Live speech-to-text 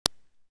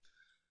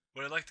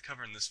What I'd like to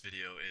cover in this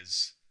video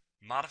is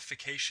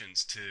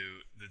modifications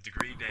to the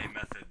degree day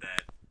method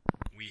that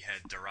we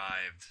had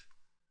derived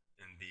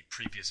in the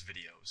previous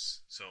videos.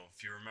 So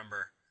if you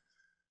remember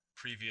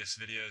previous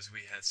videos,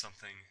 we had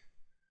something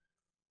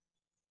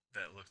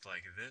that looked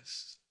like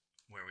this,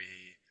 where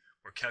we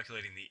were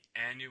calculating the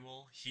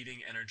annual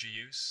heating energy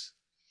use,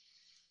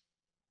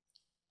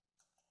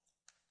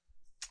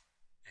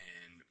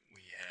 and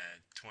we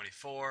had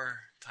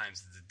 24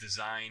 times the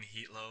design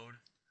heat load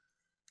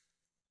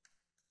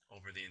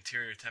over the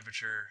interior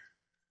temperature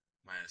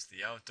minus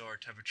the outdoor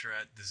temperature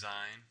at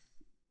design.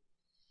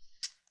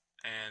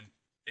 And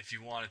if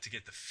you wanted to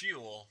get the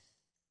fuel,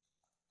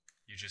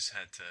 you just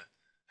had to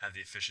have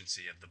the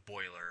efficiency of the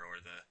boiler or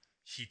the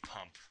heat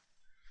pump,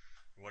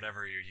 or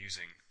whatever you're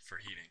using for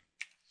heating.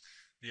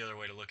 The other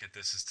way to look at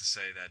this is to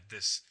say that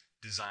this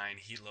design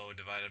heat load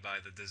divided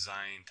by the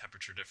design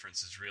temperature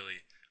difference is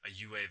really a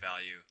UA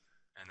value,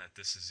 and that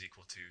this is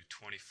equal to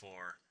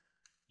 24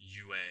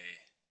 UA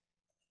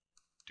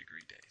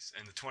degree days.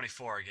 And the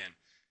 24, again,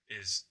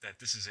 is that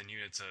this is in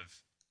units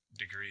of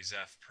degrees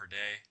F per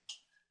day,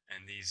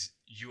 and these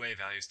UA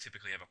values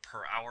typically have a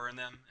per hour in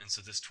them, and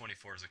so this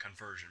 24 is a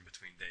conversion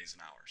between days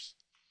and hours.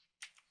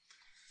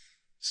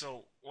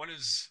 So what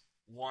is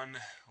one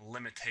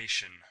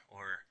limitation,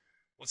 or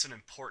what's an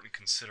important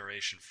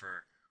consideration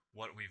for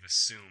what we've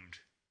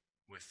assumed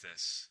with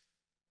this?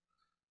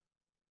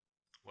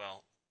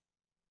 Well,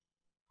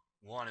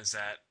 one is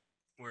that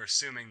we're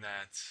assuming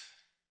that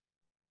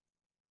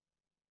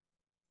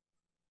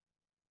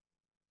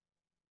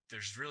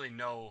there's really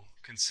no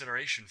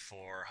consideration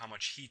for how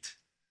much heat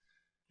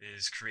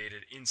is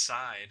created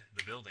inside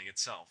the building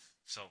itself.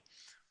 So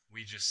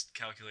we just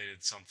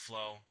calculated some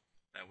flow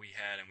that we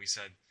had, and we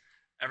said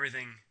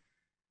everything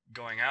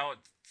going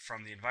out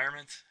from the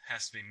environment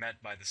has to be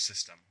met by the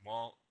system.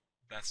 Well,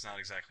 that's not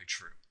exactly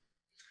true.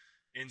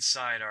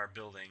 Inside our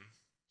building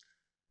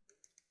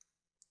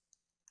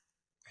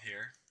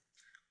here,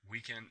 we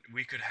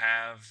could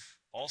have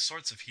all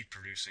sorts of heat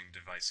producing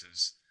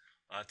devices.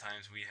 A lot of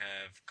times we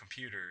have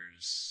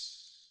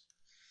computers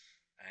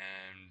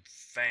and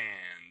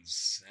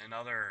fans and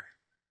other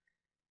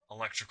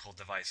electrical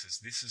devices.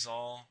 These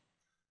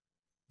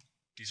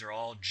are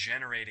all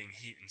generating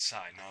heat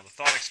inside. Now the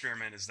thought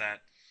experiment is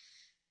that,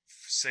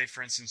 say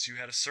for instance you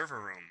had a server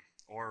room,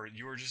 or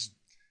you were just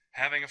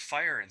having a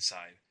fire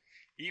inside.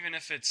 Even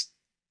if it's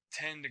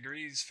 10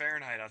 degrees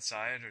Fahrenheit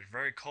outside or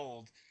very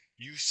cold,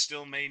 you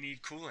still may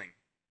need cooling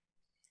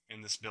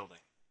in this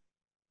building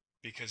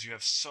because you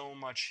have so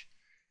much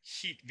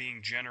heat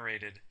being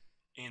generated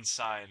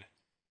inside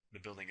the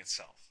building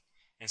itself.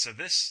 And so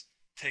this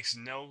takes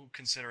no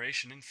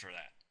consideration in for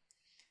that.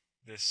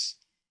 This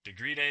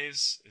degree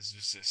days is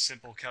just a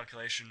simple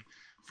calculation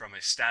from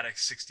a static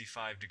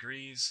 65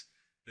 degrees.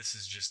 This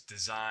is just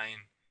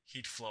design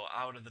heat flow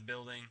out of the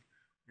building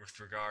with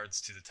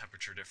regards to the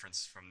temperature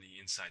difference from the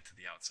inside to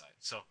the outside.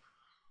 So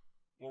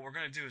what we're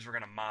going to do is we're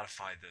going to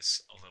modify this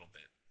a little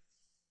bit.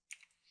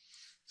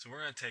 So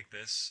we're going to take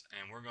this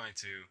and we're going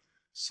to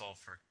solve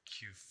for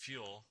Q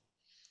fuel,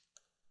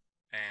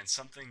 and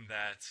something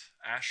that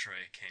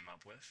ASHRAE came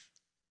up with,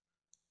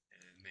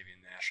 maybe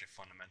in the ASHRAE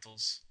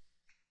fundamentals.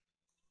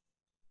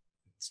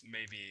 It's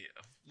maybe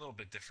a little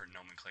bit different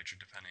nomenclature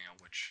depending on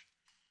which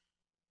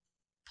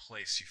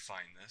place you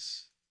find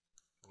this.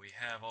 We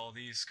have all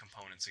these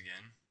components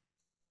again,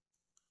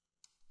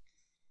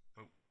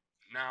 but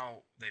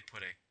now they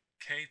put a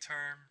K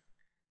term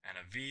and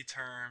a V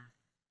term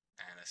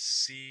and a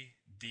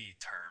CD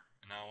term.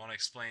 And now I want to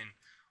explain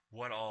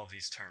what all of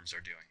these terms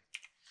are doing.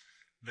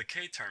 The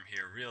K term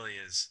here really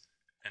is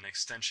an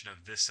extension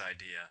of this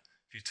idea.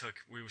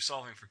 We were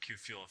solving for Q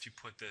fuel. If you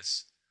put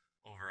this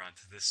over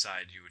onto this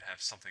side, you would have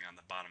something on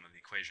the bottom of the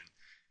equation.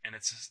 And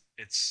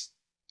it's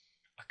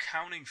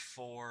accounting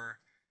for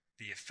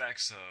the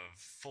effects of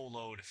full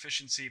load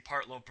efficiency,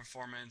 part load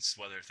performance,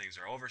 whether things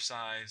are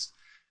oversized,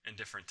 and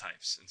different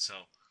types. And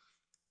so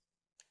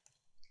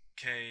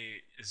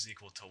K is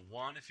equal to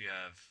 1 if you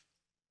have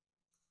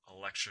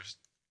electric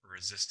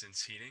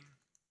resistance heating,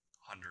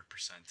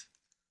 100%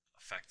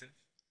 effective.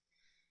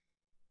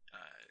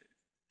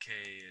 K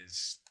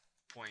is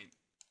 0.55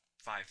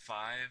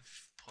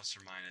 plus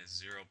or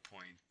minus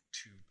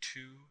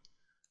 0.22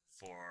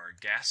 for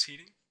gas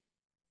heating,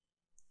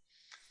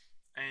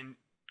 and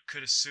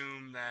could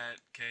assume that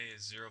K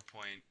is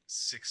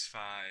 0.65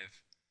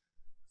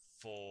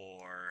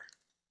 for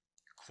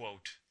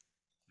quote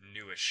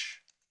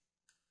newish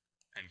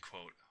end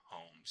quote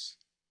homes.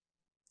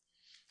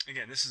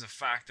 Again, this is a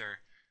factor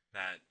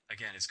that,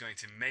 again, is going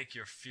to make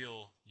your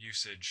fuel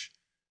usage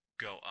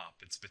go up.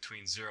 It's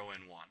between 0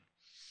 and 1.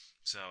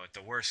 So at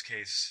the worst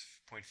case,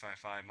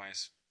 0.55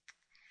 minus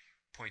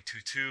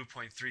 0.22,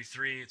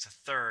 0.33, it's a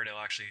third. It'll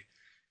actually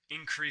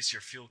increase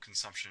your fuel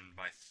consumption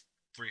by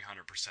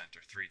 300%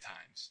 or 3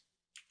 times.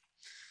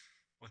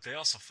 What they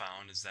also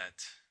found is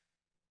that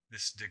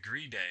this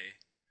degree day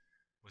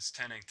was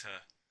tending to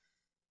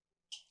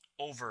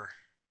over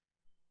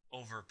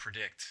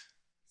predict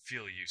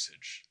fuel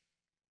usage,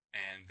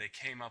 and they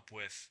came up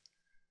with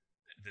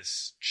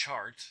this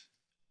chart,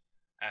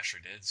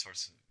 ASHRAE did,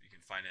 you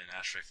can find it in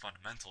ASHRAE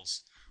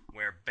Fundamentals,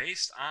 where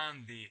based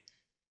on the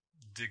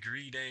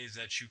degree days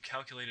that you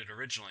calculated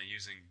originally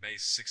using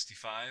base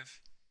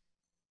 65,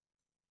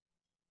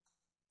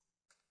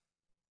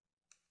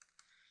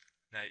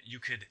 that you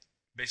could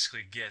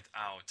basically get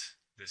out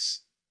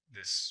this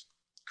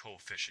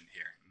coefficient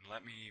here. And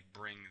let me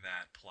bring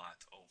that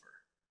plot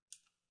over.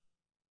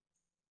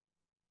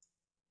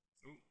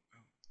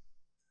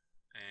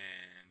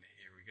 And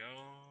here we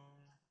go.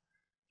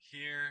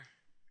 Here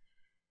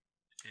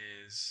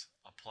is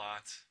a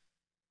plot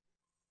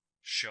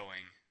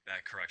showing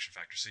that correction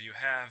factor. So you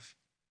have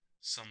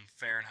some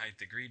Fahrenheit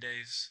degree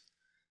days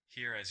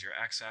here as your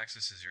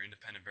x-axis is your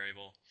independent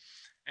variable,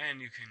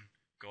 and you can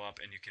go up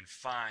and you can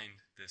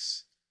find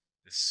this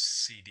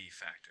CD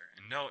factor.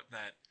 And note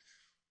that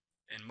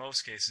in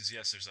most cases,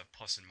 yes, there's a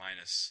plus and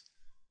minus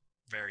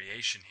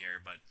variation here,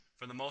 but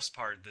for the most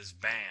part, this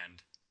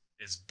band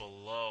is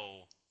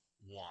below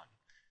 1.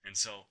 And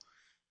so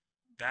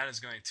that is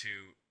going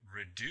to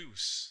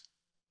reduce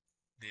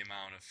the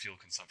amount of fuel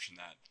consumption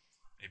that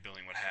a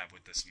building would have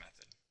with this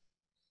method.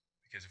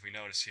 Because if we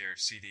notice here,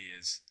 CD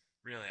is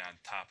really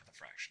on top of the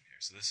fraction here.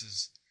 So this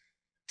is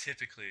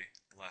typically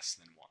less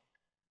than 1.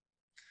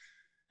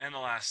 And the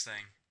last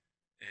thing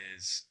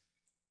is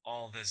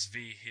all this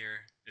V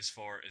here is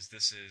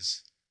this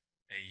is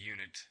a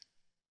unit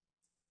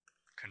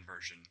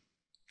conversion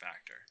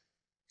factor.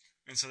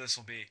 And so this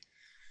will be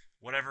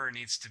whatever it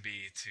needs to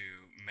be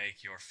to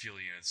make your fuel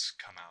units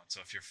come out.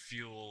 So if your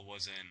fuel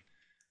was in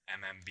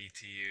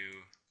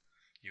MMBTU,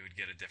 you would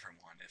get a different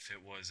one. If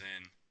it was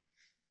in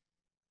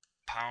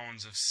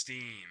pounds of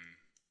steam,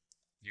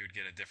 you would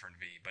get a different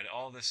V. But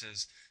all this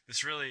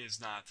really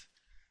is not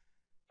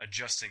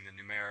adjusting the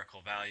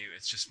numerical value.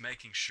 It's just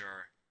making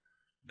sure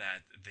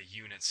that the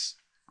units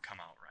come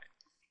out right.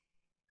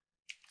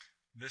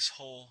 This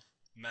whole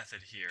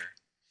method here,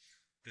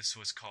 this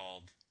was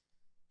called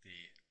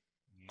the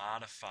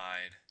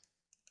modified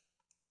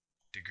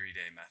degree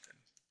day method.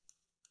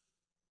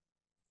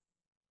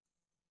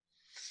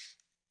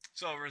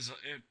 So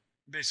it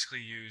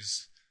basically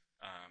used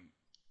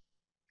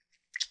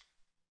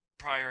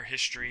prior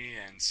history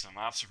and some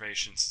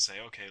observations to say,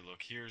 okay, look,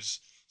 here's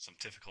some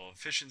typical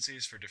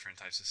efficiencies for different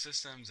types of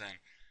systems, and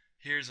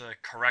here's a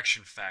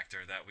correction factor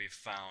that we've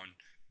found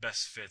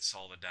best fits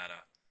all the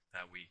data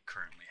that we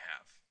currently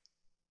have.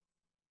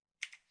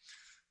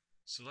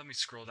 So let me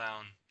scroll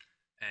down,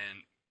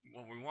 and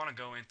what we want to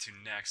go into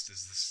next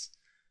is this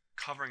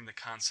covering the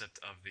concept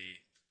of the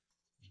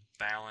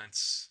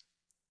balance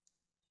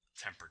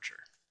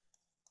temperature.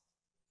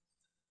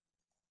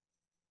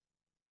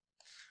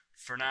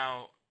 For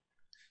now,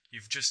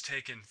 you've just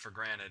taken for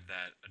granted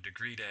that a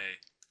degree day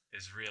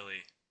is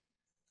really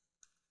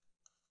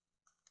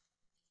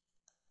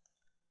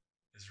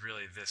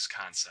this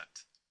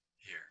concept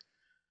here.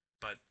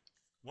 But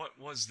what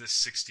was this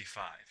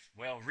 65?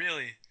 Well,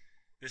 really,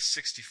 this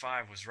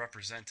 65 was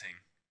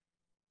representing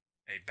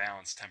a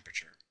balanced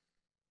temperature,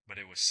 but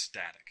it was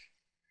static.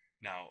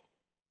 Now,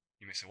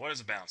 you may say, what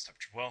is a balanced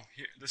temperature? Well,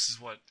 this is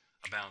what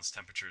a balanced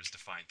temperature is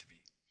defined to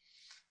be.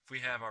 If we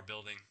have our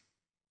building,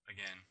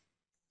 again,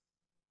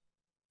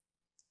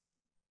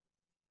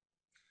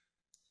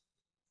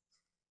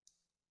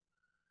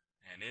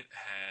 and it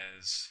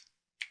has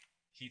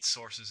heat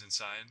sources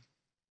inside.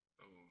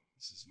 Oh,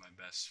 this is my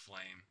best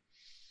flame.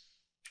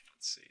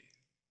 Let's see,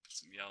 put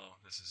some yellow.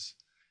 This is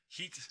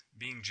heat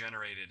being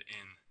generated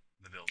in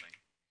the building.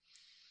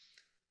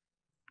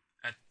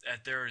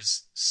 There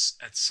is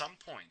at some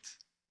point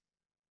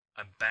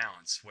a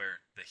balance where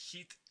the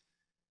heat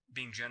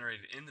being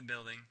generated in the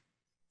building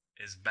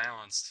is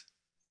balanced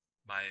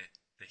by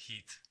the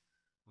heat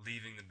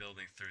leaving the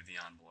building through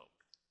the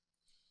envelope.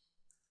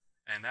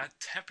 And that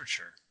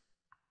temperature,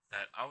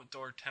 that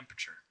outdoor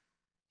temperature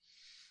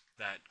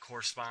that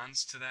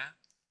corresponds to that,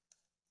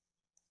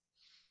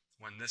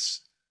 when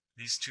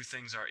these two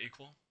things are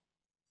equal,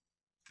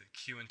 the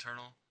Q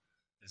internal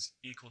is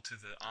equal to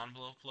the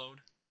envelope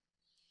load,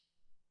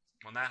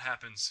 when that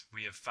happens,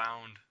 we have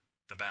found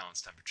the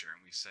balance temperature,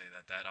 and we say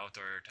that that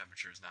outdoor air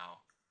temperature is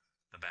now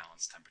the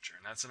balance temperature.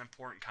 And that's an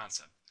important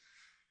concept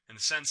in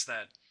the sense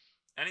that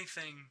any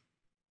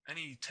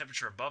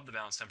temperature above the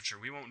balance temperature,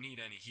 we won't need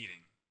any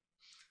heating.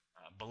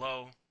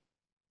 Below,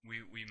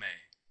 we may.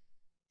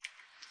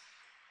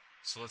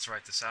 So let's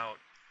write this out.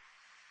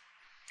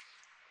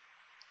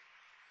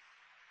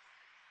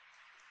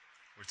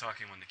 We're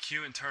talking when the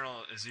Q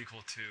internal is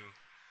equal to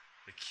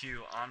the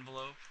Q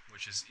envelope,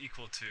 which is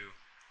equal to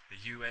the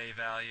UA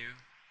value,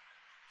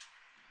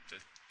 the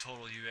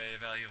total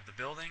UA value of the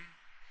building,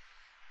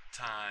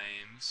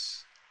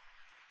 times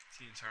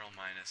T internal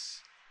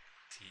minus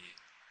T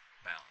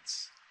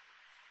balance.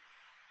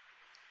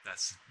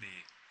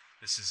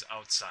 This is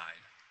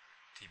outside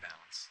T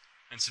balance.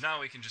 And so now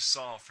we can just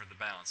solve for the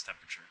balance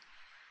temperature.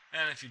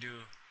 And if you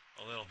do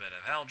a little bit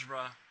of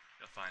algebra,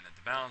 you'll find that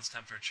the balance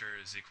temperature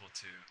is equal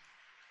to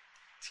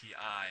Ti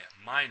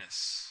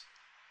minus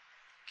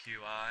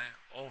Qi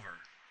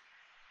over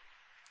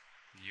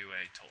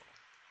UA total.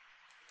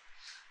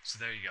 So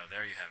there you go,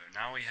 there you have it.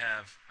 Now we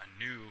have a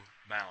new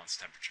balance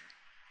temperature.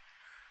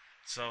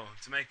 So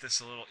to make this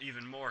a little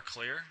even more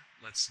clear,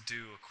 let's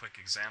do a quick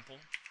example.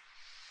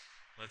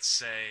 Let's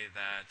say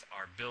that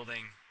our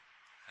building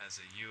has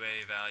a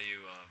UA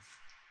value of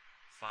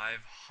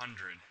 500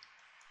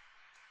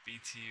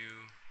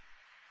 BTU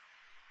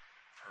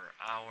per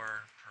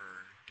hour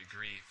per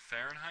degree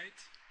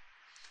Fahrenheit,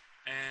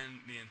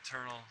 and the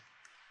internal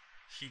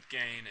heat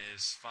gain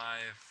is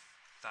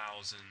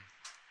 5,000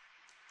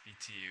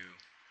 BTU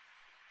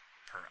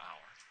per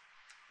hour.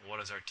 What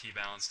is our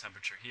T-balance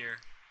temperature here?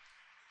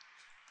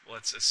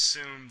 Let's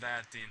assume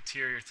that the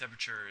interior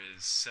temperature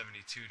is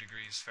 72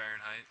 degrees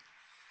Fahrenheit.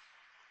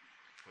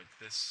 Put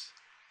this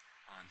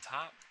on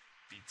top,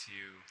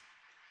 BTU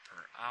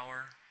per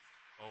hour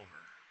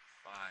over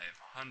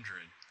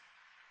 500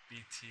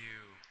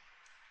 BTU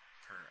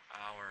per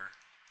hour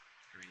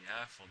degree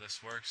F. Well,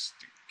 this works.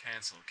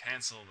 Cancel.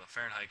 The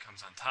Fahrenheit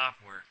comes on top.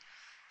 We're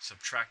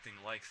subtracting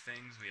like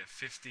things. We have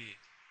 50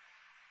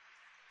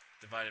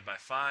 divided by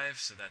 5,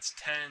 so that's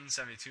 10.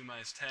 72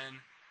 minus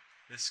 10.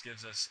 This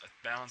gives us a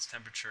balanced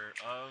temperature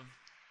of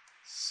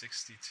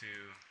 62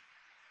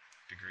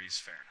 degrees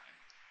Fahrenheit.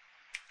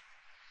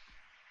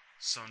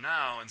 So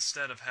now,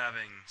 instead of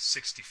having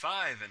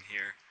 65 in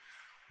here,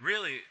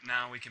 really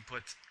now we can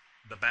put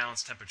the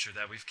balanced temperature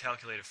that we've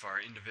calculated for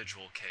our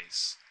individual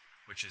case,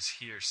 which is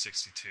here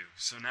 62.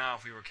 So now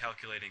if we were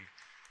calculating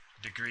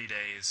degree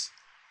days,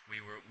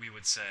 we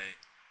would say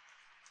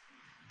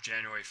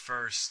January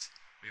 1st,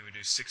 we would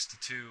do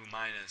 62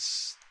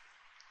 minus,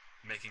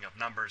 making up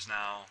numbers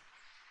now,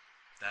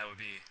 that would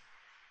be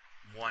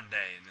 1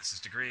 day, and this is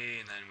degree,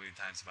 and then we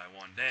times it by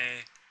 1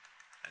 day,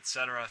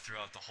 etc.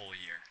 throughout the whole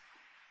year.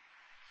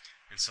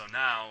 And so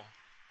now,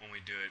 when we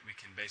do it, we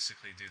can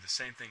basically do the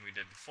same thing we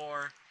did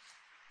before,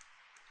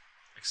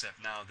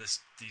 except now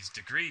these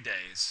degree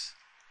days,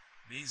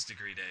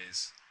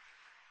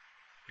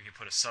 we can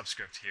put a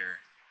subscript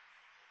here.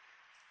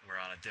 We're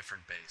on a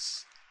different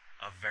base,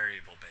 a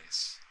variable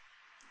base.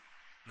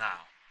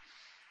 Now,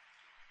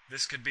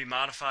 this could be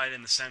modified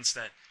in the sense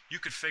that you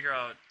could figure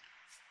out,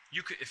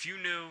 if you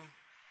knew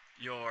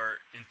your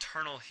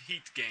internal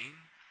heat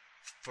gain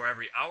for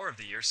every hour of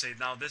the year, say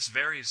now this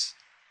varies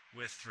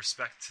with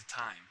respect to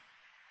time,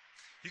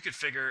 you could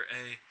figure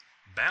a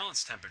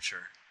balanced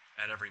temperature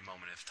at every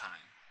moment of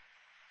time.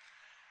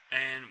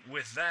 And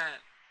with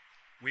that,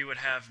 we would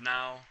have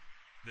now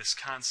this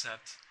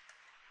concept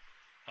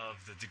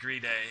of the degree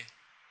day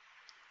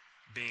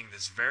being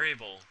this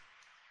variable,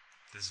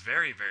 this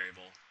very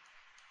variable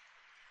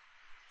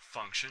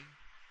function.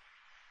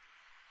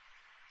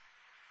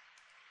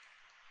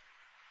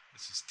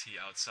 This is T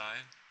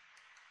outside.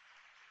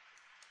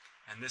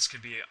 And this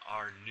could be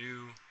our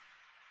new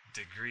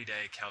degree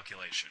day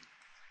calculation,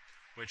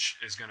 which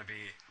is going to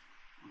be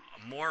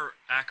a more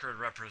accurate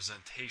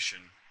representation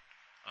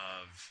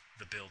of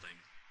the building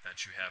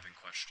that you have in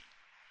question.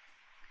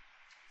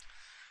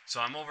 So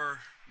I'm over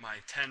my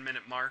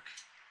 10-minute mark,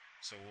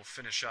 so we'll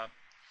finish up.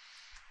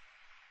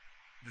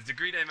 The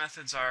degree day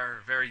methods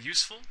are very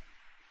useful,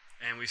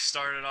 and we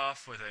started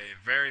off with a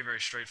very, very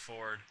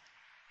straightforward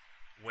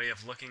way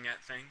of looking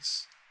at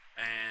things,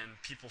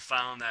 and people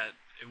found that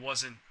it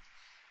wasn't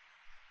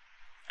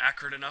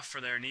accurate enough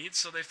for their needs,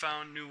 so they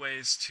found new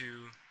ways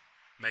to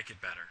make it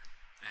better.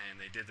 And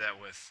they did that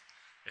with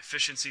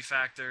efficiency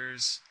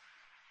factors,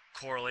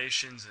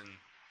 correlations, and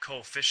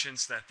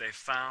coefficients that they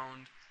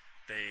found.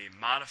 They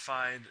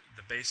modified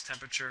the base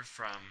temperature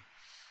from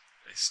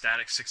a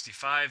static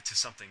 65 to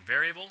something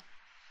variable,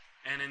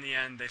 and in the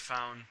end they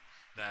found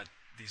that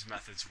these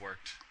methods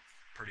worked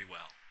pretty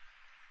well.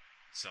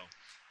 So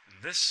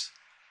this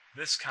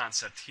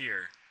concept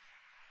here,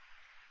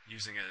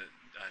 using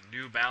a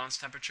new balance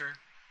temperature,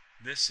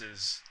 this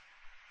is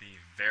the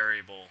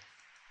variable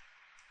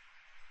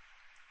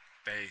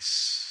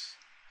base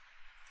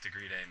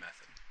degree day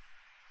method.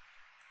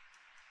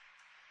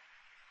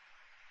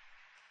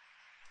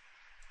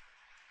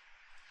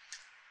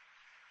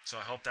 So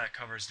I hope that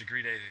covers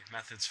degree day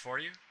methods for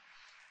you,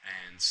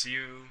 and see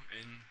you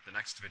in the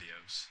next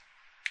videos.